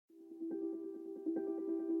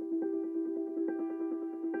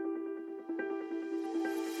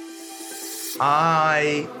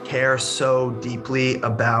I care so deeply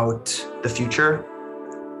about the future.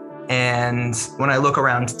 And when I look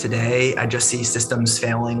around today, I just see systems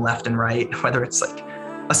failing left and right, whether it's like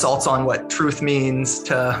assaults on what truth means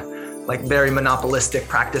to like very monopolistic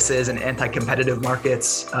practices and anti-competitive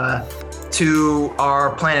markets to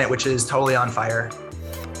our planet, which is totally on fire.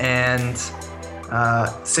 And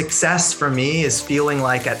success for me is feeling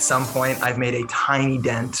like at some point I've made a tiny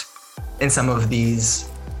dent in some of these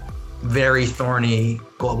very thorny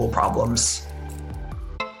global problems.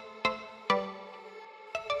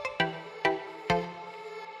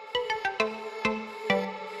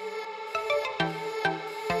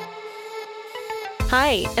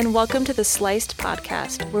 Hi, and welcome to the Sliced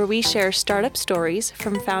Podcast, where we share startup stories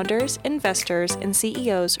from founders, investors, and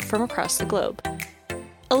CEOs from across the globe.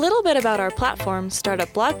 A little bit about our platform,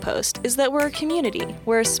 Startup Blog Post, is that we're a community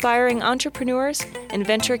where aspiring entrepreneurs and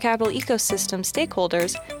venture capital ecosystem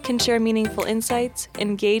stakeholders can share meaningful insights,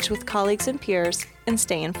 engage with colleagues and peers, and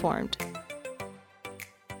stay informed.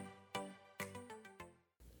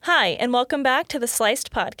 Hi, and welcome back to the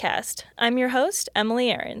Sliced Podcast. I'm your host,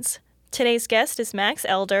 Emily Ahrens. Today's guest is Max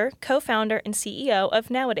Elder, co-founder and CEO of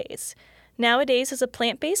Nowadays. Nowadays is a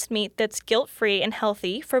plant-based meat that's guilt-free and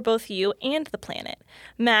healthy for both you and the planet.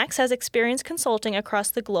 Max has experience consulting across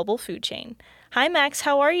the global food chain. Hi, Max.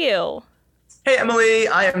 How are you? Hey, Emily.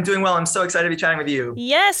 I am doing well. I'm so excited to be chatting with you.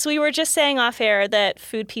 Yes, we were just saying off air that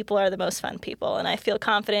food people are the most fun people, and I feel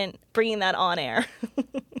confident bringing that on air.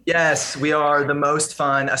 Yes, we are the most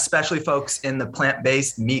fun, especially folks in the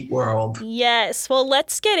plant-based meat world. Yes. Well,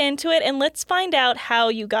 let's get into it, and let's find out how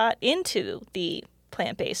you got into the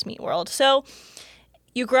plant-based meat world. So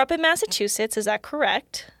you grew up in Massachusetts, is that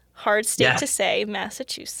correct? Hard state to say,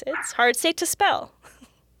 Massachusetts. Hard state to spell.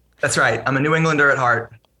 That's right. I'm a New Englander at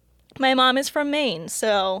heart. My mom is from Maine,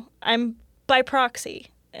 so I'm by proxy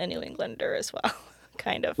a New Englander as well,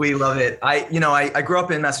 kind of. We love it. I grew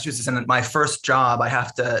up in Massachusetts, and my first job, I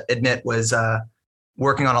have to admit, was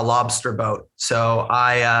working on a lobster boat. So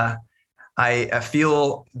I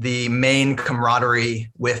feel the Maine camaraderie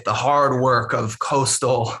with the hard work of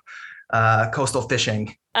coastal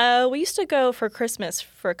fishing. We used to go for Christmas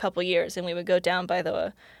for a couple years, and we would go down by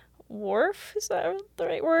the wharf. Is that the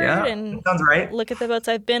right word? Yeah, and sounds right. Look at the boats.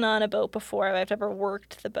 I've been on a boat before. I've never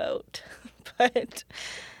worked the boat, but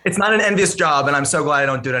it's not an envious job, and I'm so glad I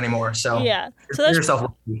don't do it anymore. So yeah, so that's yourself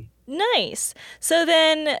lucky. Nice. So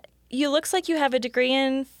then, looks like you have a degree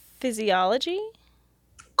in physiology.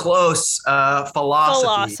 Close.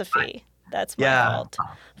 Philosophy. That's my fault.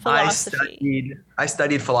 Philosophy. I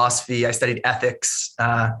studied philosophy. I studied ethics.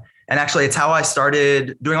 And actually, it's how I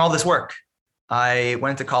started doing all this work. I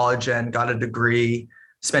went to college and got a degree,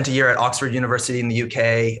 spent a year at Oxford University in the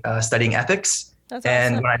UK studying ethics. That's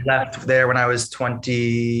and awesome. when I left there when I was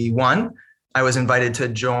 21, I was invited to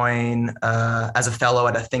join as a fellow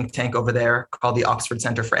at a think tank over there called the Oxford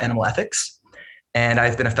Center for Animal Ethics. And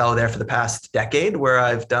I've been a fellow there for the past decade, where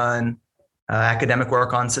I've done academic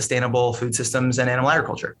work on sustainable food systems and animal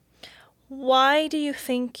agriculture. Why do you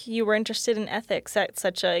think you were interested in ethics at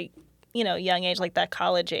such a, young age, like that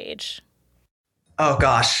college age? Oh,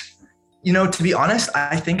 gosh. To be honest,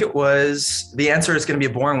 I think it was, the answer is going to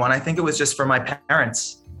be a boring one. I think it was just for my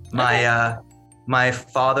parents. Okay. My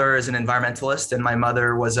father is an environmentalist and my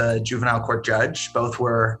mother was a juvenile court judge. Both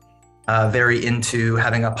were very into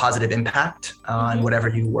having a positive impact on whatever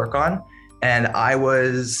you work on. And I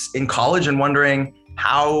was in college and wondering,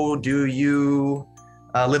 how do you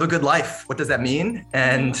live a good life? What does that mean?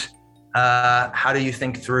 And how do you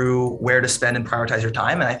think through where to spend and prioritize your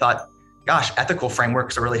time? And I thought, gosh, ethical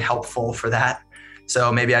frameworks are really helpful for that.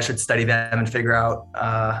 So maybe I should study them and figure out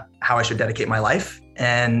how I should dedicate my life.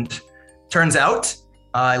 And turns out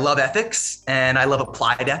I love ethics and I love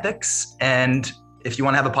applied ethics. And if you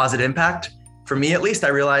want to have a positive impact, for me at least, I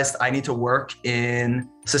realized I need to work in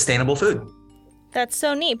sustainable food. That's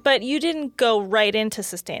so neat. But you didn't go right into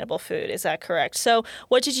sustainable food, is that correct? So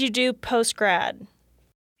what did you do post-grad?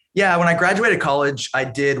 Yeah, when I graduated college, I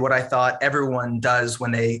did what I thought everyone does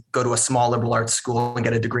when they go to a small liberal arts school and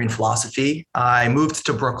get a degree in philosophy. I moved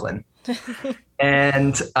to Brooklyn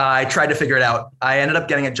and I tried to figure it out. I ended up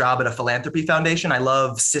getting a job at a philanthropy foundation. I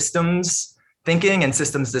love systems thinking and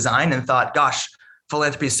systems design and thought, gosh,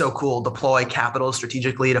 philanthropy is so cool. Deploy capital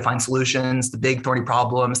strategically to find solutions to big thorny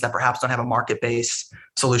problems that perhaps don't have a market-based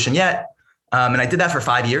solution yet. And I did that for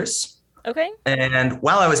 5 years. Okay. And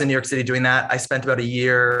while I was in New York City doing that, I spent about a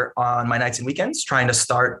year on my nights and weekends trying to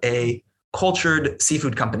start a cultured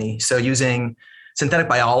seafood company. So using synthetic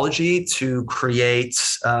biology to create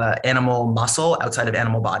animal muscle outside of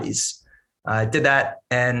animal bodies. Did that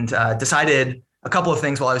and decided a couple of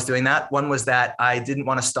things while I was doing that. One was that I didn't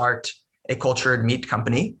want to start a cultured meat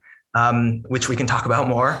company, which we can talk about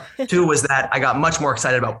more. Two was that I got much more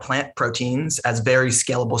excited about plant proteins as very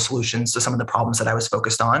scalable solutions to some of the problems that I was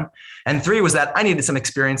focused on. And three was that I needed some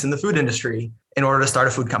experience in the food industry in order to start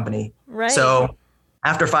a food company. Right. So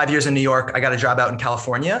after 5 years in New York, I got a job out in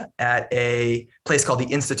California at a place called the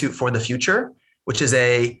Institute for the Future, which is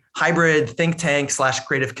a hybrid think tank /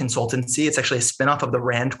 creative consultancy. It's actually a spinoff of the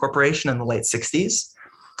Rand Corporation in the late 60s.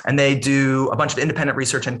 And they do a bunch of independent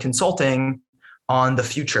research and consulting on the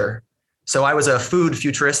future. So I was a food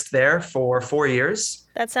futurist there for 4 years.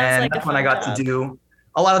 That sounds like that's when I got to do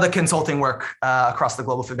a lot of the consulting work across the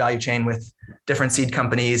global food value chain with different seed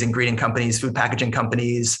companies, ingredient companies, food packaging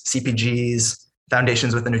companies, CPGs,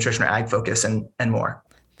 foundations with a nutrition or ag focus, and more.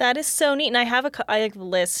 That is so neat. And I have a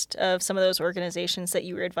list of some of those organizations that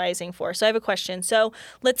you were advising for. So I have a question. So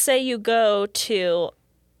let's say you go to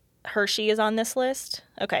Hershey is on this list.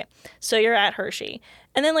 Okay. So you're at Hershey.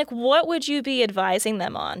 And then what would you be advising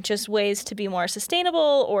them on? Just ways to be more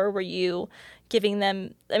sustainable, or were you giving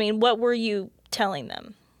them, what were you telling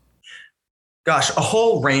them? Gosh, a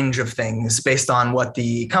whole range of things based on what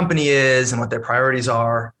the company is and what their priorities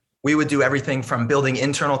are. We would do everything from building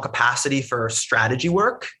internal capacity for strategy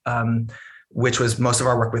work, which was most of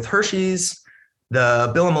our work with Hershey's.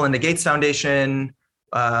 The Bill and Melinda Gates Foundation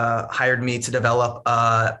hired me to develop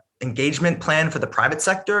an engagement plan for the private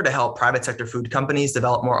sector to help private sector food companies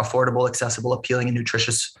develop more affordable, accessible, appealing, and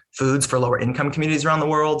nutritious foods for lower income communities around the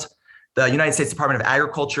world. The United States Department of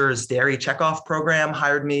Agriculture's Dairy Checkoff program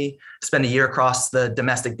hired me to spend a year across the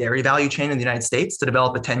domestic dairy value chain in the United States to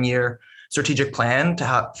develop a 10-year strategic plan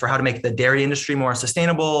for how to make the dairy industry more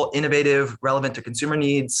sustainable, innovative, relevant to consumer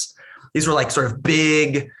needs. These were sort of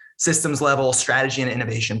big systems level strategy and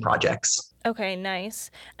innovation projects. Okay,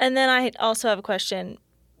 nice. And then I also have a question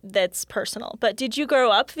that's personal, but did you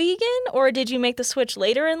grow up vegan or did you make the switch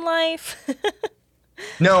later in life?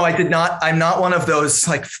 No, I did not. I'm not one of those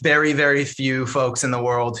very, very few folks in the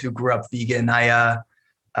world who grew up vegan.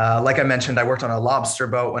 Like I mentioned, I worked on a lobster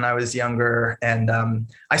boat when I was younger, and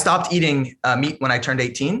I stopped eating meat when I turned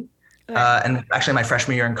 18. And actually my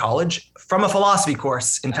freshman year in college from a philosophy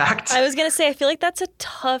course, in fact. I was going to say, I feel like that's a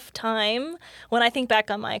tough time when I think back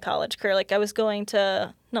on my college career. I was going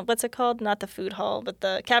to, what's it called? Not the food hall, but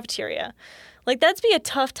the cafeteria. That'd be a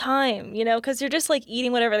tough time, because you're just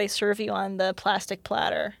eating whatever they serve you on the plastic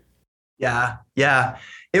platter. Yeah.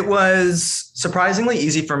 It was surprisingly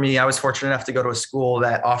easy for me. I was fortunate enough to go to a school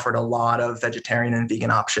that offered a lot of vegetarian and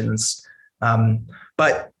vegan options.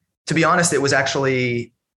 But to be honest, it was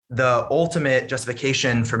actually the ultimate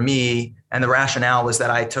justification for me. And the rationale was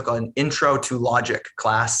that I took an intro to logic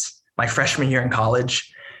class my freshman year in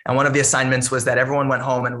college. And one of the assignments was that everyone went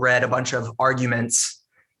home and read a bunch of arguments.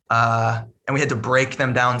 And we had to break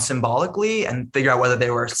them down symbolically and figure out whether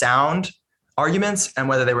they were sound arguments and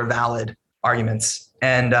whether they were valid arguments.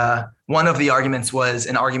 And one of the arguments was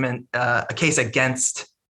an argument, a case against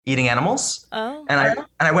eating animals. Oh. And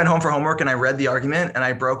I went home for homework and I read the argument and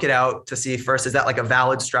I broke it out to see first, is that a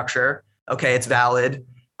valid structure? Okay, it's valid.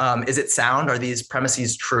 Is it sound? Are these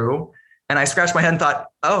premises true? And I scratched my head and thought,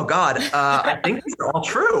 oh God, I think these are all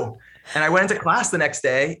true. And I went into class the next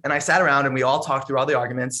day and I sat around and we all talked through all the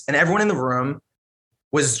arguments, and everyone in the room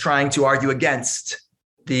was trying to argue against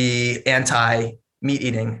the anti-meat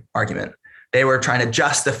eating argument. They were trying to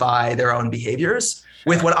justify their own behaviors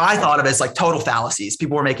with what I thought of as total fallacies.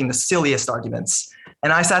 People were making the silliest arguments.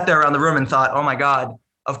 And I sat there around the room and thought, oh my God,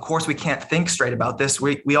 of course we can't think straight about this.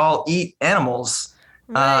 We all eat animals.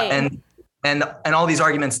 Right. And all these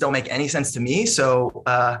arguments don't make any sense to me. So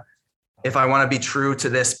if I want to be true to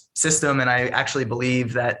this system, and I actually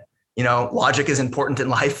believe that, logic is important in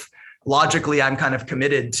life, logically, I'm kind of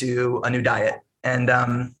committed to a new diet. And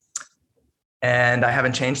I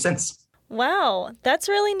haven't changed since. Wow, that's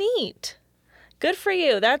really neat. Good for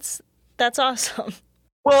you. That's awesome.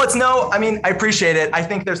 Well, I appreciate it. I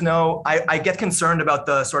think I get concerned about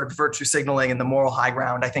the sort of virtue signaling and the moral high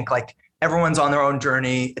ground. I think everyone's on their own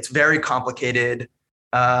journey. It's very complicated.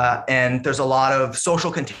 And there's a lot of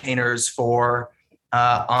social containers for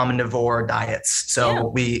omnivore diets.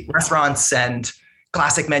 So restaurants and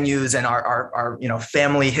classic menus and our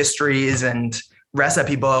family histories and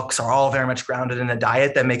recipe books are all very much grounded in a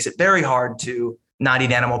diet that makes it very hard to not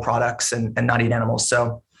eat animal products and not eat animals.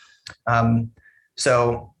 So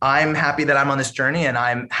I'm happy that I'm on this journey, and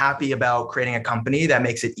I'm happy about creating a company that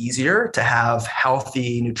makes it easier to have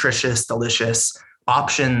healthy, nutritious, delicious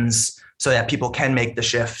options so that people can make the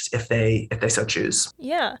shift if they so choose.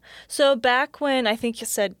 Yeah. So back when, I think you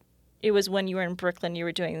said it was when you were in Brooklyn, you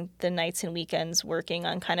were doing the nights and weekends working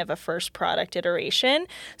on kind of a first product iteration.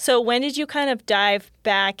 So when did you kind of dive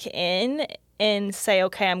back in and say,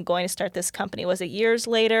 okay, I'm going to start this company? Was it years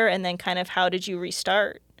later? And then kind of how did you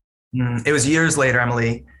restart? It was years later,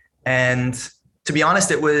 Emily. And to be honest,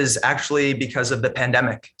 it was actually because of the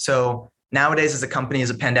pandemic. So nowadays, as a company, is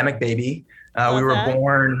a pandemic baby. We were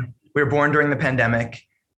born during the pandemic.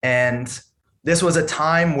 And this was a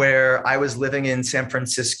time where I was living in San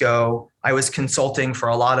Francisco. I was consulting for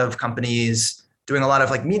a lot of companies, doing a lot of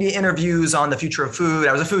like media interviews on the future of food.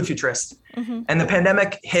 I was a food futurist. Mm-hmm. And the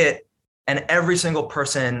pandemic hit, and every single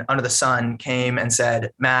person under the sun came and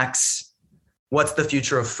said, Max, what's the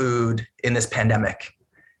future of food in this pandemic?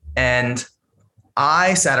 And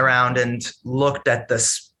I sat around and looked at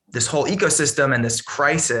this whole ecosystem and this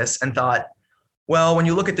crisis and thought, well, when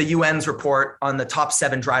you look at the UN's report on the top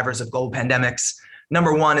 7 drivers of global pandemics,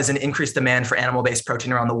 number 1 is an increased demand for animal-based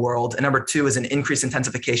protein around the world. And number 2 is an increased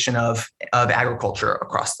intensification of agriculture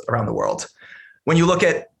around the world. When you look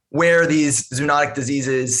at where these zoonotic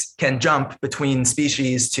diseases can jump between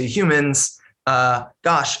species to humans,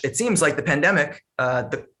 it seems like the pandemic,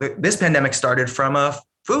 this pandemic started from a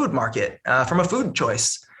food market, from a food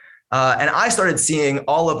choice. And I started seeing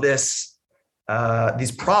all of these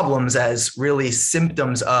problems as really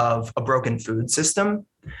symptoms of a broken food system.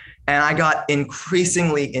 And I got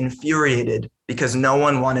increasingly infuriated because no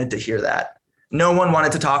one wanted to hear that. No one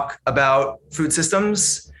wanted to talk about food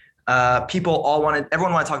systems. Everyone wanted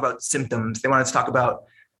to talk about symptoms. They wanted to talk about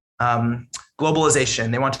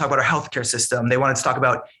globalization. They wanted to talk about our healthcare system. They wanted to talk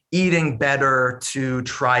about eating better to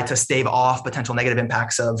try to stave off potential negative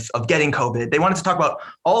impacts of getting COVID. They wanted to talk about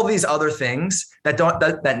all of these other things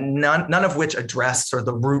that none of which address sort of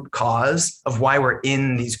the root cause of why we're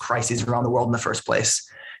in these crises around the world in the first place.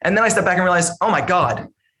 And then I stepped back and realized, oh my God,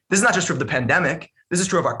 this is not just true of the pandemic. This is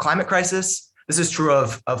true of our climate crisis. This is true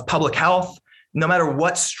of public health. No matter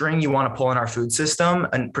what string you want to pull in our food system,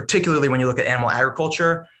 and particularly when you look at animal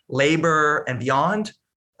agriculture, labor, and beyond,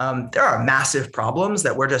 there are massive problems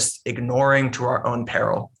that we're just ignoring to our own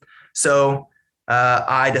peril. So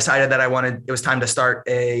I decided that it was time to start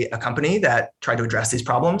a company that tried to address these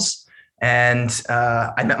problems. And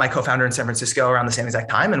I met my co-founder in San Francisco around the same exact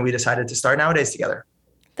time, and we decided to start Nowadays together.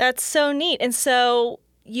 That's so neat. And so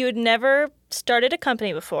you had never started a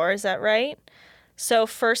company before, is that right? So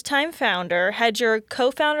first-time founder. Had your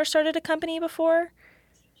co-founder started a company before?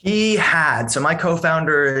 He had. So my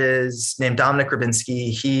co-founder is named Dominic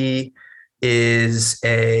Rubinski. He is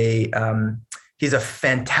he's a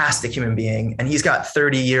fantastic human being, and he's got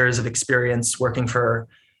 30 years of experience working for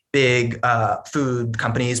big food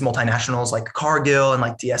companies, multinationals like Cargill and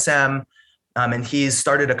like DSM. And he's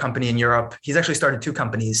started a company in Europe. He's actually started 2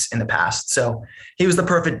 companies in the past. So he was the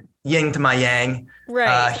perfect yin to my yang.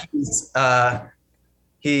 Right.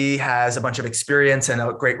 He has a bunch of experience and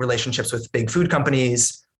great relationships with big food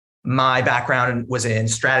companies. My background was in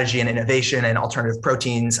strategy and innovation and alternative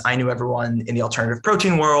proteins. I knew everyone in the alternative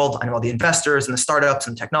protein world. I knew all the investors and the startups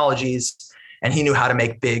and technologies. And he knew how to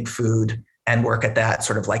make big food and work at that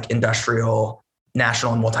sort of like industrial,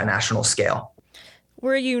 national, and multinational scale.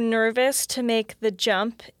 Were you nervous to make the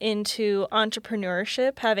jump into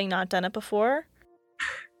entrepreneurship, having not done it before?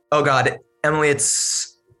 Oh God, Emily,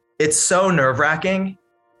 it's so nerve-wracking.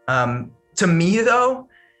 To me, though,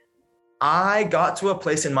 I got to a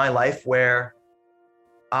place in my life where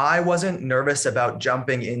I wasn't nervous about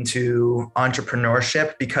jumping into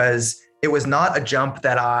entrepreneurship because it was not a jump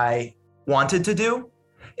that I wanted to do.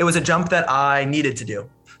 It was a jump that I needed to do.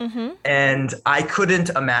 Mm-hmm. And I couldn't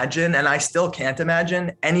imagine, and I still can't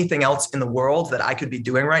imagine, anything else in the world that I could be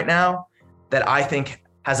doing right now that I think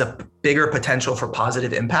has a bigger potential for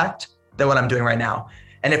positive impact than what I'm doing right now.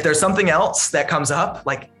 And if there's something else that comes up,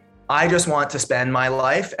 like I just want to spend my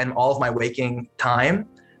life and all of my waking time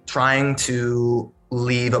trying to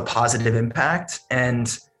leave a positive impact. And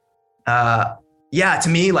to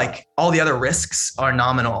me, like all the other risks are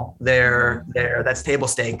nominal. That's table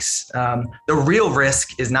stakes. The real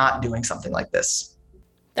risk is not doing something like this.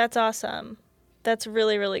 That's awesome. That's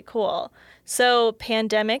really, really cool. So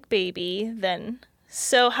pandemic baby then.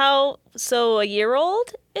 So a year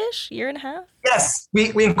old-ish, year and a half? Yes,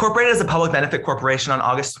 we incorporated as a public benefit corporation on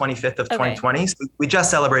August 25th of 2020. So we just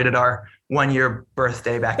celebrated our 1-year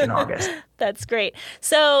birthday back in August. That's great.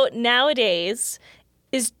 So Nowadays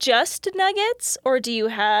is just nuggets, or do you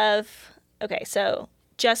have, so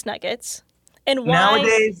just nuggets. And why?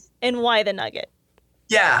 Nowadays. And why the nugget?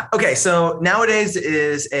 Yeah, okay, so Nowadays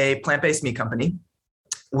is a plant-based meat company.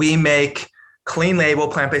 We make clean label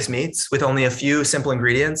plant-based meats with only a few simple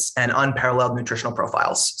ingredients and unparalleled nutritional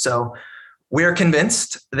profiles. So we're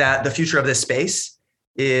convinced that the future of this space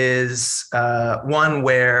is one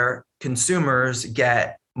where consumers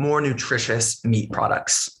get more nutritious meat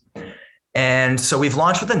products. And so we've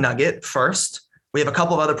launched with a nugget first. We have a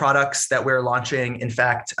couple of other products that we're launching. In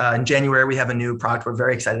fact, in January, we have a new product we're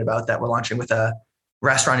very excited about that we're launching with a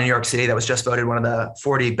restaurant in New York City that was just voted one of the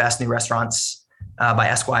 40 best new restaurants by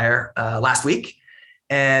Esquire last week.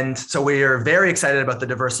 And so we are very excited about the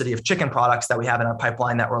diversity of chicken products that we have in our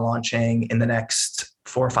pipeline that we're launching in the next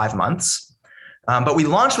 4 or 5 months. But we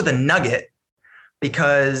launched with a nugget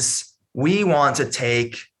because we want to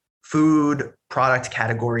take food product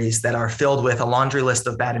categories that are filled with a laundry list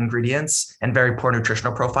of bad ingredients and very poor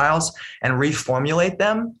nutritional profiles and reformulate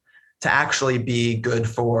them to actually be good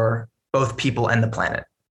for both people and the planet.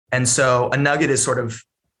 And so a nugget is sort of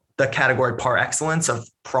the category par excellence of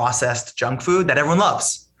processed junk food that everyone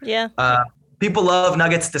loves. Yeah. People love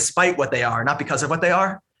nuggets despite what they are, not because of what they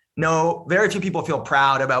are. No, very few people feel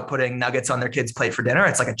proud about putting nuggets on their kids' plate for dinner.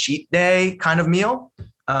 It's like a cheat day kind of meal.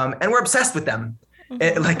 And we're obsessed with them.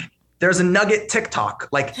 There's a nugget TikTok.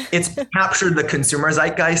 It's captured the consumer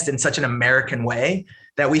zeitgeist in such an American way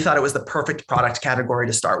that we thought it was the perfect product category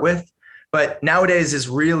to start with. But nowadays is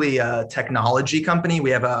really a technology company.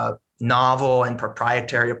 We have a novel and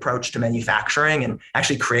proprietary approach to manufacturing and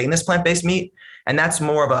actually creating this plant-based meat. And that's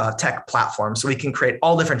more of a tech platform. So we can create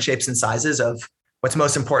all different shapes and sizes of what's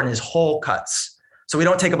most important is whole cuts. So we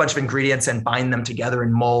don't take a bunch of ingredients and bind them together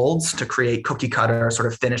in molds to create cookie cutter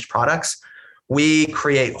sort of finished products. We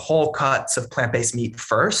create whole cuts of plant-based meat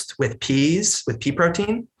first with peas, with pea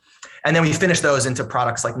protein. And then we finish those into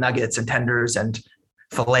products like nuggets and tenders and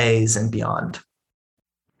fillets and beyond.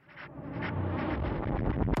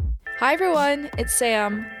 Hi everyone, it's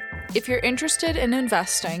Sam. If you're interested in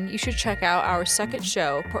investing, you should check out our second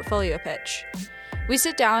show, Portfolio Pitch. We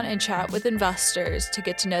sit down and chat with investors to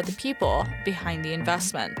get to know the people behind the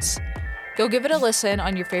investments. Go give it a listen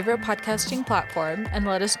on your favorite podcasting platform and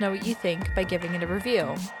let us know what you think by giving it a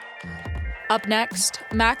review. Up next,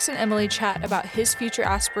 Max and Emily chat about his future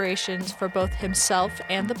aspirations for both himself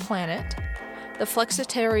and the planet, the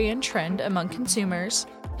flexitarian trend among consumers,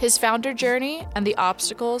 his founder journey, and the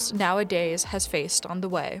obstacles Nowadays has faced on the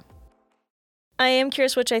way. I am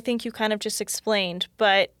curious, which I think you kind of just explained,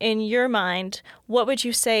 but in your mind, what would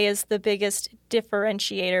you say is the biggest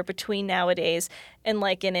differentiator between Nowadays and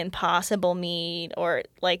like an Impossible Meat or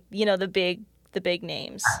like, the big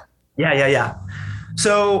names? Yeah.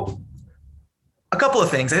 So a couple of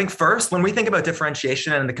things. I think first, when we think about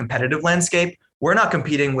differentiation in the competitive landscape, we're not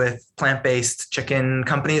competing with plant-based chicken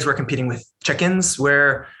companies. We're competing with chickens.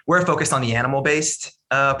 We're focused on the animal-based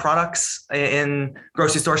products in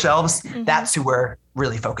grocery store shelves. Mm-hmm. That's who we're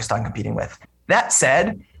really focused on competing with. That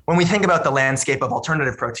said, when we think about the landscape of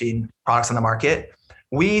alternative protein products on the market,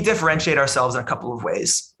 we differentiate ourselves in a couple of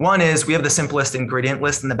ways. One is we have the simplest ingredient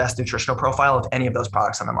list and the best nutritional profile of any of those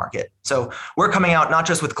products on the market. So we're coming out not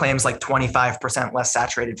just with claims like 25% less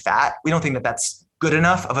saturated fat. We don't think that that's good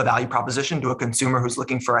enough of a value proposition to a consumer who's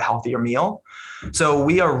looking for a healthier meal. So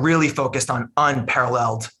we are really focused on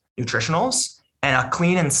unparalleled nutritionals and a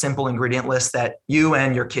clean and simple ingredient list that you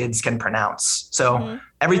and your kids can pronounce. So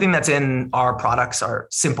everything that's in our products are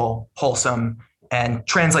simple, wholesome, and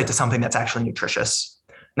translate to something that's actually nutritious.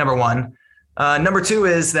 Number one. Number two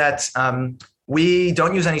is that we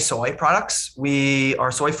don't use any soy products. We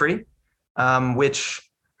are soy-free, which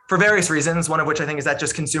for various reasons, one of which I think is that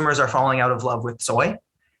just consumers are falling out of love with soy.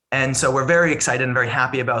 And so we're very excited and very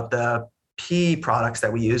happy about the pea products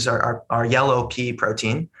that we use, our yellow pea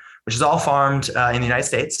protein, which is all farmed in the United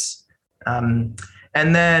States. And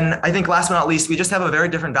then I think last but not least, we just have a very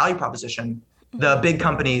different value proposition. The big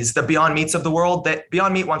companies, the Beyond Meats of the world, that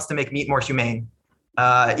Beyond Meat wants to make meat more humane.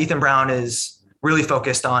 Ethan Brown is really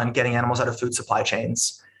focused on getting animals out of food supply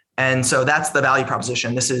chains. And so that's the value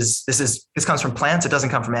proposition. This comes from plants. It doesn't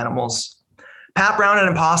come from animals. Pat Brown at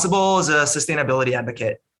Impossible is a sustainability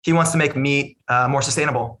advocate. He wants to make meat more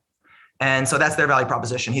sustainable. And so that's their value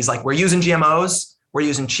proposition. He's like, we're using GMOs. We're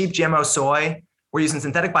using cheap GMO soy. We're using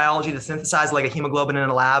synthetic biology to synthesize like a hemoglobin in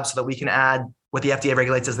a lab so that we can add what the FDA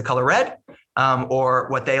regulates as the color red, or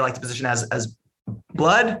what they like to position as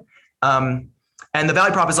blood. And the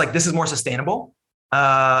value prop is like, this is more sustainable.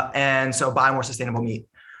 And so buy more sustainable meat.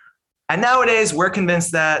 And nowadays, we're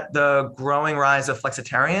convinced that the growing rise of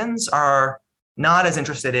flexitarians are not as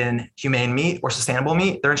interested in humane meat or sustainable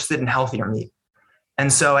meat. They're interested in healthier meat.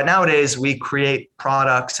 And so at Nowadays, we create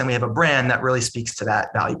products and we have a brand that really speaks to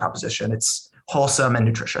that value proposition. It's wholesome and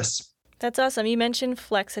nutritious. That's awesome. You mentioned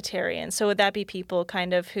flexitarian. So would that be people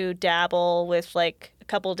kind of who dabble with like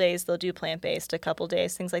couple days they'll do plant-based, a couple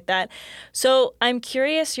days, things like that. So I'm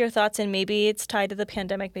curious your thoughts, and maybe it's tied to the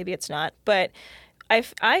pandemic, maybe it's not, but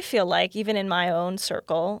I feel like even in my own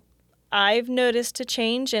circle, I've noticed a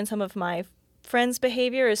change in some of my friends'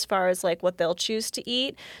 behavior as far as like what they'll choose to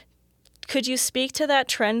eat. Could you speak to that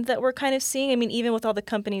trend that we're kind of seeing? I mean, even with all the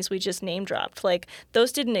companies we just name dropped, like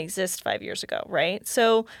those didn't exist 5 years ago, right?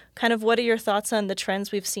 So kind of what are your thoughts on the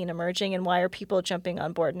trends we've seen emerging, and why are people jumping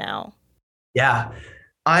on board now? Yeah,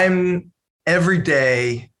 I'm every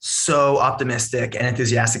day so optimistic and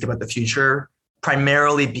enthusiastic about the future,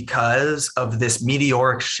 primarily because of this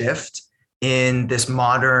meteoric shift in this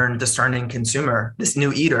modern discerning consumer, this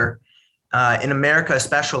new eater. In America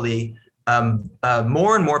especially,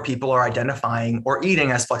 more and more people are identifying or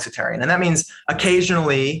eating as flexitarian. And that means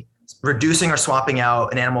occasionally reducing or swapping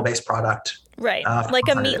out an animal-based product. Right, like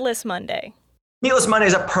a Meatless Monday. Meatless Monday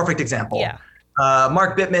is a perfect example. Yeah.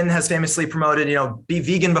 Mark Bittman has famously promoted, be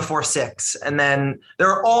vegan before 6. And then there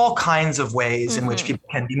are all kinds of ways in which people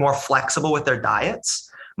can be more flexible with their diets.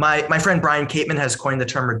 My friend Brian Cateman has coined the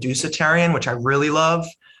term reducitarian, which I really love.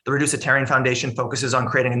 The Reducitarian Foundation focuses on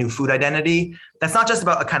creating a new food identity that's not just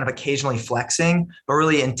about a kind of occasionally flexing, but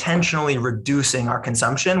really intentionally reducing our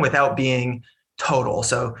consumption without being total.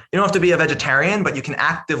 So you don't have to be a vegetarian, but you can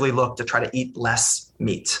actively look to try to eat less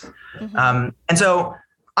meat. And so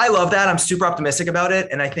I love that. I'm super optimistic about it.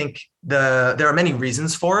 And I think there are many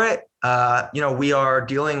reasons for it. We are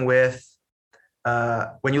dealing with,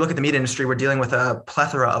 when you look at the meat industry, we're dealing with a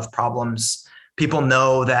plethora of problems. People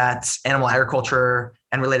know that animal agriculture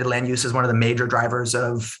and related land use is one of the major drivers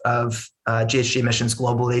of GHG emissions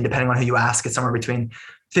globally. Depending on who you ask, it's somewhere between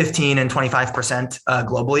 15 and 25%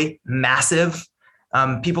 globally. Massive.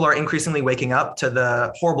 People are increasingly waking up to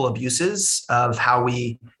the horrible abuses of how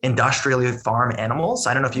we industrially farm animals.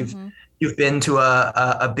 I don't know if you've been to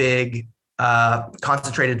a big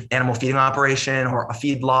concentrated animal feeding operation or a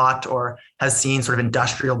feedlot, or has seen sort of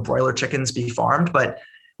industrial broiler chickens be farmed, but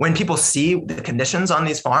when people see the conditions on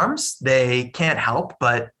these farms, they can't help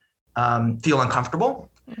but feel uncomfortable.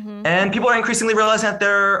 And people are increasingly realizing that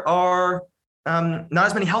there are not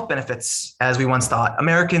as many health benefits as we once thought.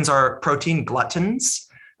 Americans are protein gluttons.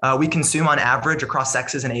 We consume on average across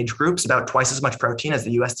sexes and age groups about twice as much protein as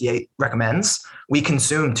the USDA recommends. We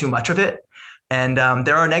consume too much of it. And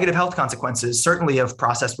there are negative health consequences, certainly of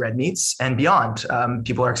processed red meats and beyond.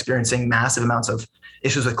 People are experiencing massive amounts of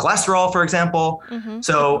issues with cholesterol, for example.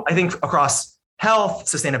 So I think across health,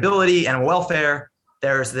 sustainability, animal welfare,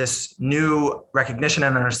 there's this new recognition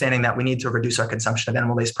and understanding that we need to reduce our consumption of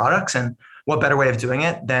animal-based products. And what better way of doing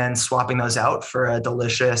it than swapping those out for a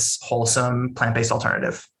delicious, wholesome, plant-based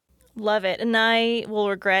alternative? Love it. And I will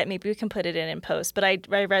regret, maybe we can put it in post, but I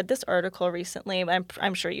read this article recently,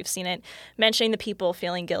 I'm sure you've seen it, mentioning the people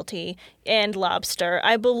feeling guilty and lobster.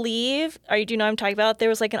 I believe, do you know what I'm talking about? There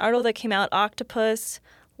was like an article that came out, octopus,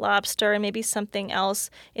 lobster, and maybe something else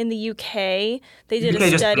in the UK. They did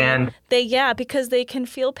a study. Because they can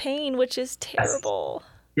feel pain, which is terrible.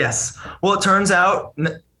 Yes. Well, it turns out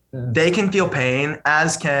they can feel pain,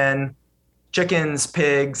 as can chickens,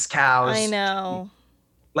 pigs, cows. I know.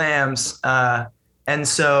 Lambs. And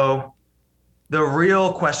so the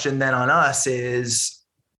real question then on us is,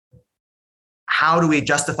 how do we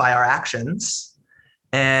justify our actions?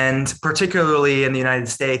 And particularly in the United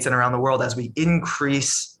States and around the world, as we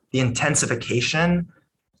increase the intensification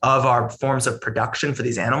of our forms of production for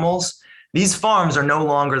these animals, these farms are no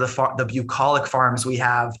longer the bucolic farms we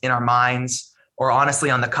have in our minds, or honestly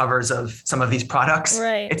on the covers of some of these products.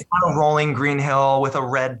 Right. It's not a rolling green hill with a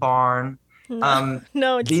red barn. No,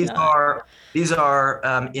 it's not. These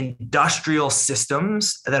are industrial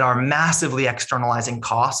systems that are massively externalizing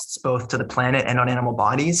costs, both to the planet and on animal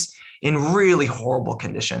bodies, in really horrible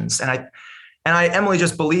conditions. And I, Emily,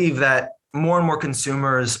 just believe that more and more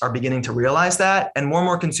consumers are beginning to realize that, and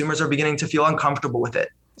more consumers are beginning to feel uncomfortable with it.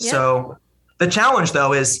 Yeah. So the challenge,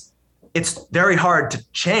 though, is it's very hard to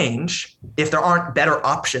change if there aren't better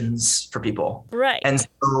options for people. Right. And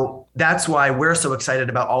so that's why we're so excited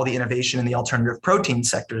about all the innovation in the alternative protein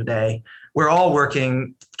sector today. We're all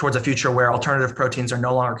working towards a future where alternative proteins are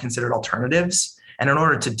no longer considered alternatives. And in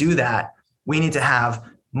order to do that, we need to have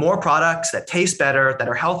more products that taste better, that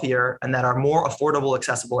are healthier, and that are more affordable,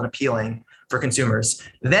 accessible, and appealing for consumers.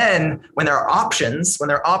 Then when there are options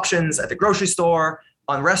at the grocery store,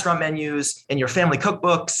 on restaurant menus, in your family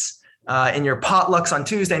cookbooks, in your potlucks on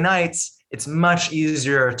Tuesday nights, it's much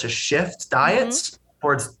easier to shift diets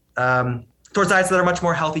towards diets that are much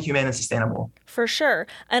more healthy, humane, and sustainable. For sure.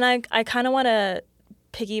 And I kind of want to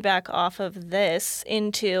piggyback off of this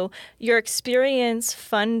into your experience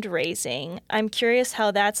fundraising. I'm curious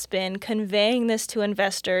how that's been conveying this to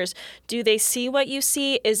investors. Do they see what you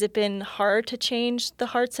see? Is it been hard to change the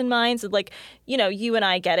hearts and minds? Like, you and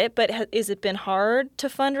I get it, but has it been hard to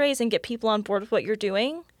fundraise and get people on board with what you're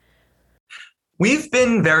doing? We've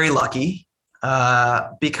been very lucky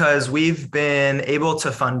because we've been able to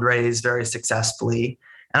fundraise very successfully.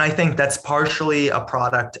 And I think that's partially a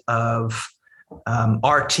product of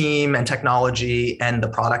our team and technology and the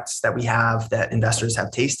products that we have that investors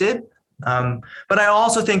have tasted. But I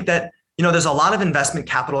also think that, there's a lot of investment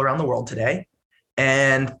capital around the world today.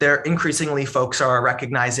 And increasingly folks are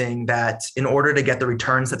recognizing that in order to get the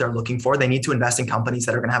returns that they're looking for, they need to invest in companies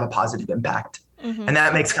that are going to have a positive impact. Mm-hmm. And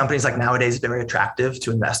that makes companies like Nowadays very attractive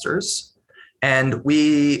to investors. And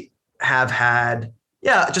we have had,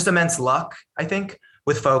 just immense luck, I think,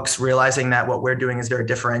 with folks realizing that what we're doing is very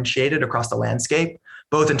differentiated across the landscape,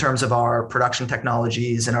 both in terms of our production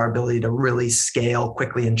technologies and our ability to really scale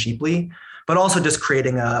quickly and cheaply, but also just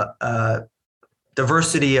creating a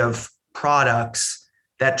diversity of products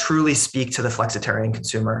that truly speak to the flexitarian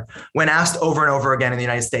consumer. When asked over and over again in the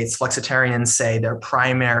United States, flexitarians say their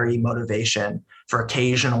primary motivation for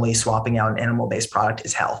occasionally swapping out an animal-based product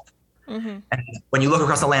is health. Mm-hmm. And when you look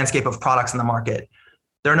across the landscape of products in the market,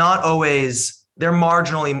 they're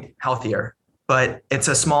marginally healthier, but it's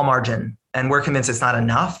a small margin. And we're convinced it's not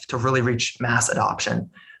enough to really reach mass adoption.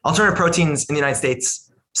 Alternative proteins in the United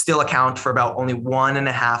States still account for about only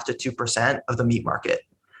 1.5% to 2% of the meat market.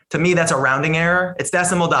 To me, that's a rounding error. It's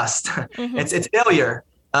decimal dust. Mm-hmm. It's failure.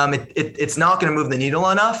 It's not going to move the needle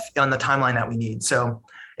enough on the timeline that we need. So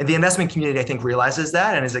the investment community, I think, realizes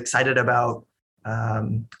that and is excited about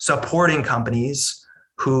supporting companies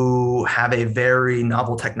who have a very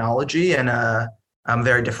novel technology and a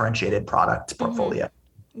very differentiated product portfolio.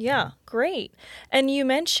 Mm-hmm. Yeah, great. And I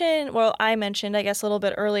mentioned, I guess, a little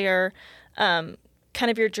bit earlier, kind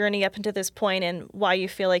of your journey up into this point and why you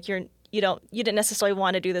feel like you didn't necessarily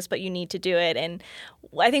want to do this, but you need to do it. And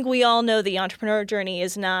I think we all know the entrepreneur journey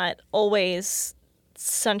is not always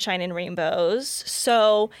sunshine and rainbows.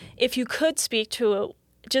 So if you could speak to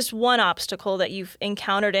just one obstacle that you've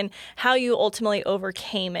encountered and how you ultimately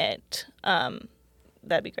overcame it,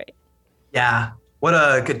 that'd be great. Yeah, what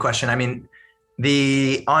a good question. I mean,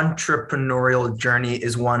 the entrepreneurial journey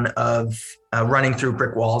is one of running through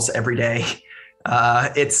brick walls every day.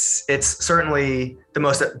 It's certainly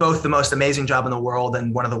both the most amazing job in the world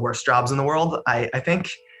and one of the worst jobs in the world, I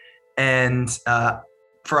think. And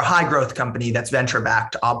for a high growth company that's venture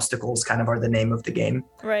backed, obstacles kind of are the name of the game.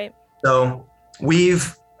 Right. So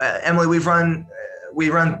Emily, we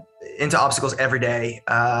run into obstacles every day.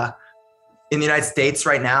 In the United States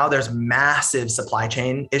right now, there's massive supply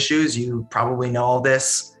chain issues. You probably know all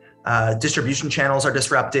this. Distribution channels are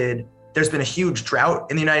disrupted. There's been a huge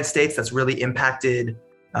drought in the United States that's really impacted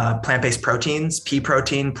plant-based proteins. Pea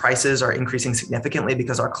protein prices are increasing significantly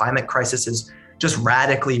because our climate crisis is just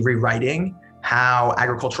radically rewriting how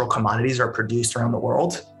agricultural commodities are produced around the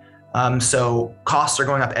world. So costs are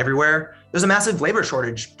going up everywhere. There's a massive labor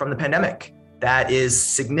shortage from the pandemic that is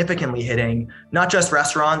significantly hitting not just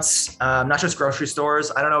restaurants, not just grocery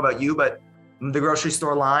stores. I don't know about you, but the grocery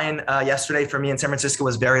store line yesterday for me in San Francisco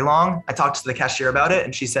was very long. I talked to the cashier about it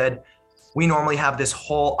and she said, we normally have this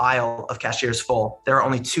whole aisle of cashiers full. There are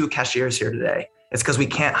only 2 cashiers here today. It's because we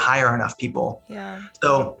can't hire enough people. Yeah.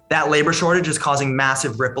 So that labor shortage is causing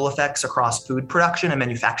massive ripple effects across food production and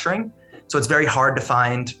manufacturing. So it's very hard to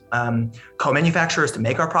find co-manufacturers to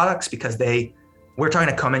make our products because we're talking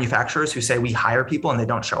to co-manufacturers who say we hire people and they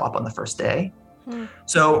don't show up on the first day.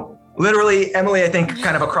 So literally, Emily, I think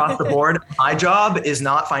kind of across the board, my job is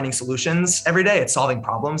not finding solutions every day. It's solving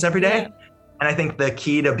problems every day. Yeah. And I think the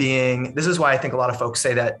key to this is why I think a lot of folks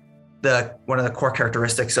say that one of the core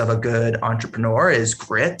characteristics of a good entrepreneur is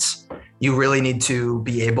grit. You really need to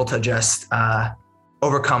be able to just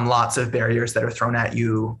overcome lots of barriers that are thrown at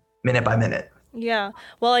you minute by minute. Yeah.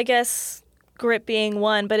 Well, I guess grit being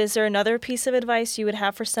one, but is there another piece of advice you would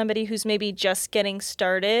have for somebody who's maybe just getting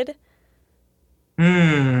started?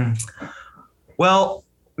 Well,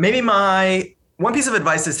 maybe my one piece of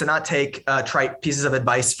advice is to not take trite pieces of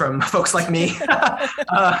advice from folks like me,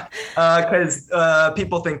 because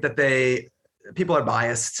people think that people are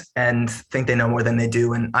biased and think they know more than they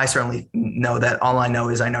do. And I certainly know that all I know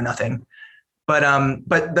is I know nothing. But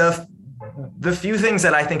the few things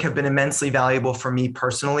that I think have been immensely valuable for me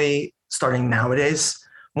personally, starting Nowadays,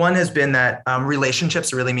 one has been that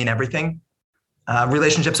relationships really mean everything.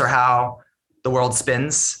 Relationships are how the world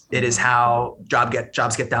spins. It is how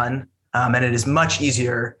jobs get done. And it is much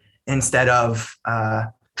easier instead of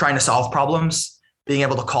trying to solve problems being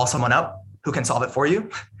able to call someone up who can solve it for you,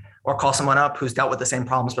 or call someone up who's dealt with the same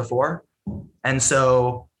problems before. And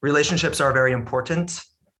so relationships are very important,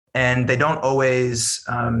 and they don't always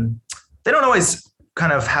kind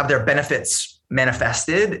of have their benefits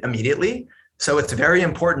manifested immediately. So it's very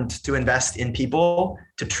important to invest in people,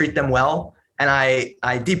 to treat them well. And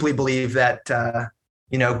I deeply believe that,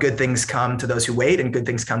 good things come to those who wait, and good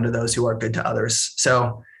things come to those who are good to others.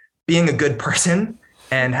 So being a good person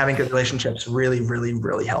and having good relationships really, really,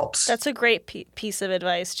 really helps. That's a great piece of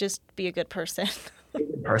advice. Just be a good person.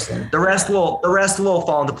 The rest will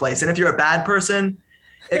fall into place. And if you're a bad person,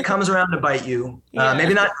 it comes around to bite you. Yeah.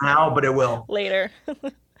 Maybe not now, but it will. Later.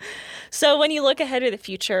 So when you look ahead to the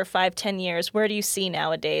future, 5-10 years, where do you see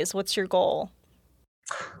nowadays? What's your goal?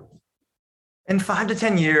 In 5 to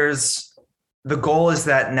 10 years, the goal is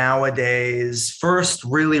that nowadays first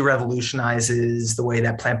really revolutionizes the way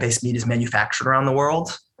that plant-based meat is manufactured around the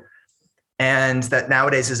world. And that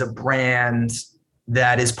nowadays is a brand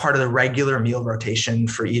that is part of the regular meal rotation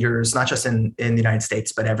for eaters, not just in the United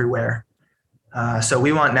States, but everywhere. So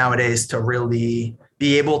we want nowadays to really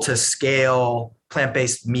be able to scale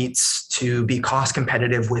plant-based meats to be cost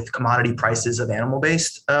competitive with commodity prices of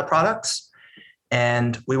animal-based products.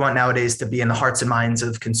 And we want nowadays to be in the hearts and minds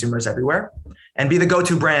of consumers everywhere and be the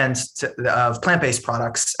go-to brand of plant-based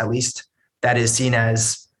products, at least, that is seen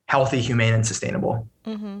as healthy, humane, and sustainable.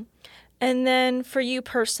 Mm-hmm. And then for you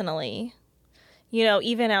personally,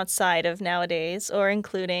 even outside of nowadays or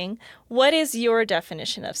including, what is your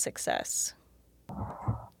definition of success?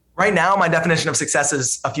 Right now, my definition of success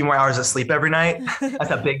is a few more hours of sleep every night.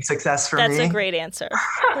 That's a big success for me. That's a great answer.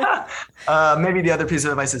 Maybe the other piece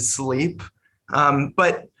of advice is sleep.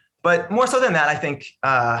 But more so than that, I think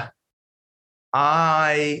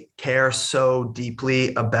I care so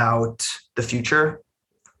deeply about the future.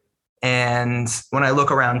 And when I look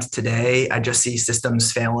around today, I just see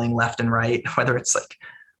systems failing left and right, whether it's like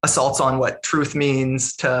assaults on what truth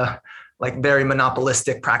means to like very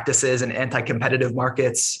monopolistic practices and anti-competitive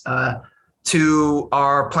markets, to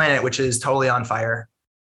our planet, which is totally on fire.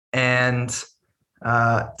 And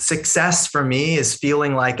success for me is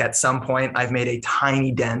feeling like at some point I've made a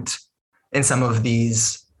tiny dent in some of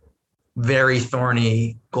these very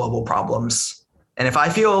thorny global problems. And if I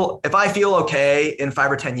feel okay in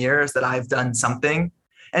 5 or 10 years that I've done something,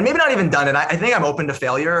 and maybe not even done it, I think I'm open to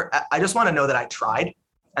failure. I just want to know that I tried,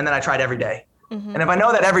 and that I tried every day. Mm-hmm. And if I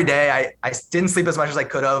know that every day I didn't sleep as much as I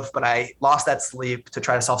could have, but I lost that sleep to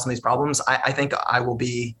try to solve some of these problems, I think I will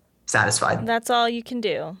be satisfied. That's all you can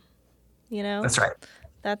do, That's right.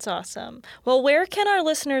 That's awesome. Well, where can our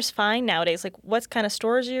listeners find nowadays? Like, what kind of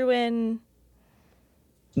stores are you in?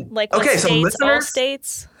 Like, what states, so listeners, all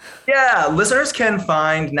states? Yeah, listeners can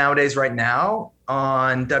find Nowadays right now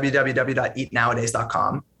on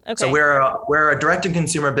www.eatnowadays.com. Okay. So we're a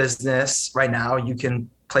direct-to-consumer business right now. You can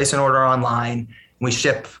place an order online. We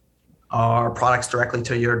ship our products directly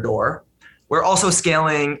to your door. We're also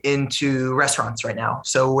scaling into restaurants right now.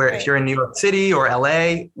 So if you're in New York City or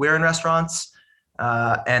LA, we're in restaurants,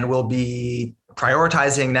 and we'll be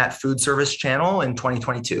prioritizing that food service channel in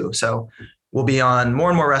 2022. So we'll be on more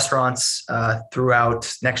and more restaurants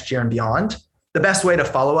throughout next year and beyond. The best way to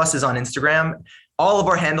follow us is on Instagram. All of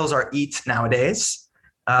our handles are Eat Nowadays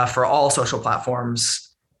for all social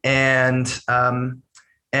platforms. And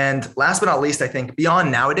last but not least, I think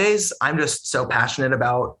beyond Nowadays, I'm just so passionate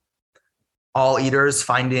about all eaters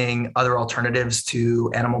finding other alternatives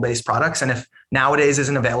to animal-based products. And if Nowadays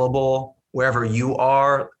isn't available wherever you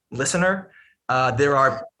are, listener, there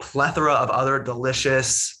are plethora of other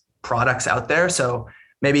delicious products out there. So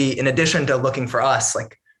maybe in addition to looking for us,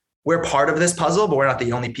 like we're part of this puzzle, but we're not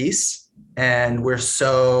the only piece. And we're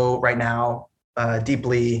so right now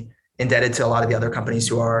deeply indebted to a lot of the other companies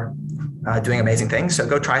who are doing amazing things. So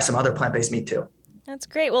go try some other plant-based meat too. That's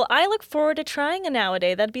great. Well, I look forward to trying a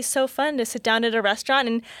Nowadays. That'd be so fun to sit down at a restaurant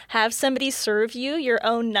and have somebody serve you your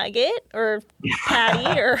own nugget or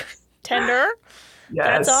patty or tender.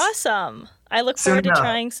 Yes. That's awesome. I look forward to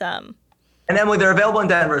trying some. And Emily, they're available in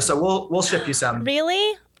Denver, so we'll ship you some.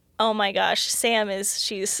 Really? Oh my gosh,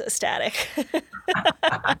 she's ecstatic.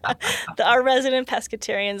 Our resident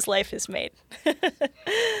pescatarian's life is made.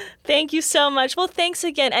 Thank you so much. Well, thanks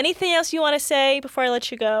again. Anything else you want to say before I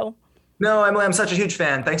let you go? No, Emily, I'm such a huge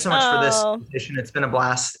fan. Thanks so much for this conversation. It's been a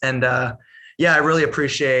blast. And I really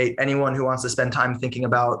appreciate anyone who wants to spend time thinking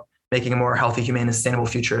about making a more healthy, humane, and sustainable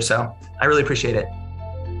future. So I really appreciate it.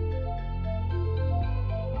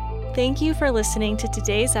 Thank you for listening to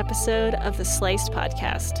today's episode of the Sliced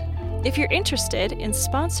Podcast. If you're interested in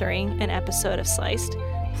sponsoring an episode of Sliced,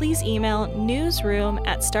 please email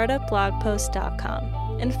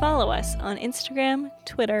newsroom@startupblogpost.com and follow us on Instagram,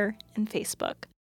 Twitter, and Facebook.